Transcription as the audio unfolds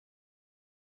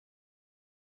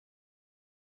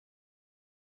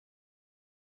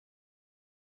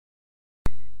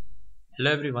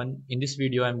Hello everyone, in this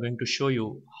video I am going to show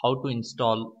you how to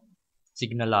install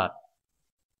SignalR,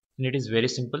 and it is very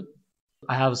simple.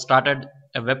 I have started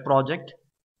a web project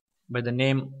by the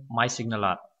name My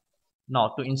SignalR.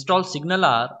 Now to install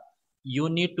SignalR you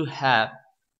need to have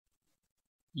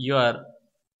your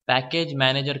package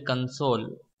manager console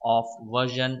of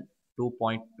version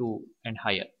 2.2 and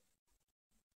higher,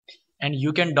 and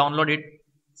you can download it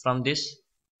from this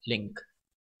link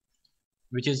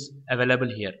which is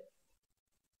available here.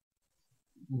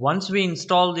 Once we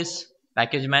install this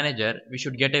package manager, we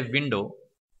should get a window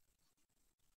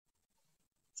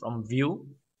from view,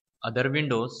 other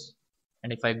windows,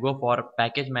 and if I go for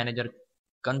package manager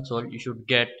console, you should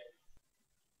get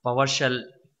PowerShell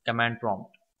command prompt.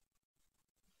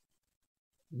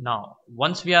 Now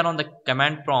once we are on the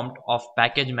command prompt of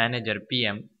package manager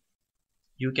PM,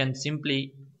 you can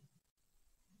simply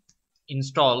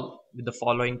install with the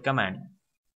following command.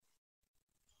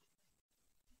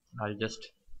 I'll just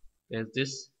paste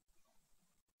this.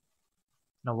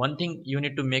 Now one thing you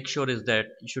need to make sure is that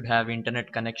you should have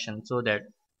internet connection so that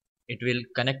it will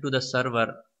connect to the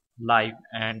server live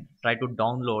and try to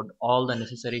download all the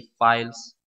necessary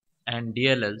files and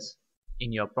DLLs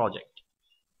in your project.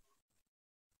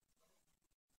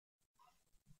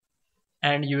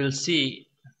 And you will see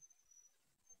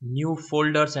new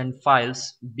folders and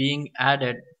files being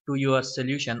added to your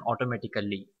solution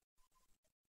automatically.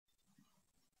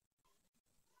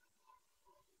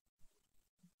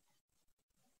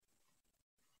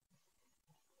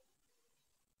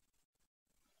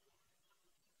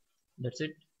 That's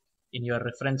it. In your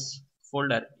reference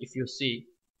folder, if you see,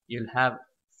 you'll have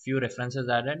few references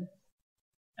added,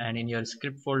 and in your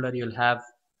script folder you'll have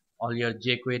all your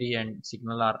jQuery and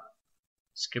SignalR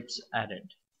scripts added.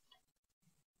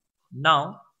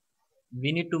 Now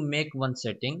we need to make one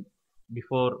setting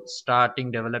before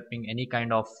starting developing any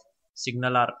kind of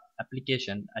SignalR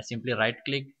application. I simply right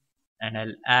click and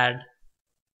I'll add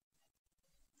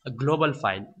a global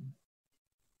file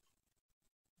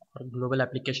or global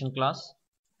application class.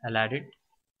 I'll add it,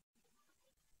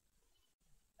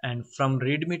 and from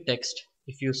readme text,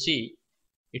 if you see,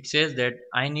 it says that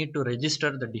I need to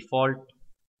register the default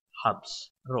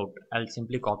hubs route. I'll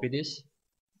simply copy this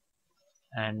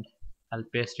and I'll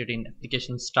paste it in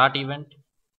application start event,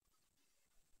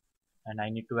 and I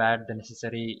need to add the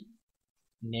necessary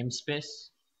namespace.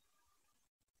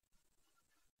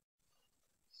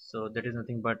 So that is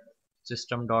nothing but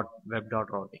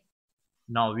system.web.routing.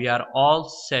 Now we are all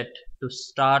set to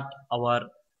start our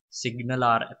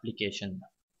SignalR application.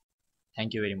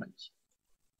 Thank you very much.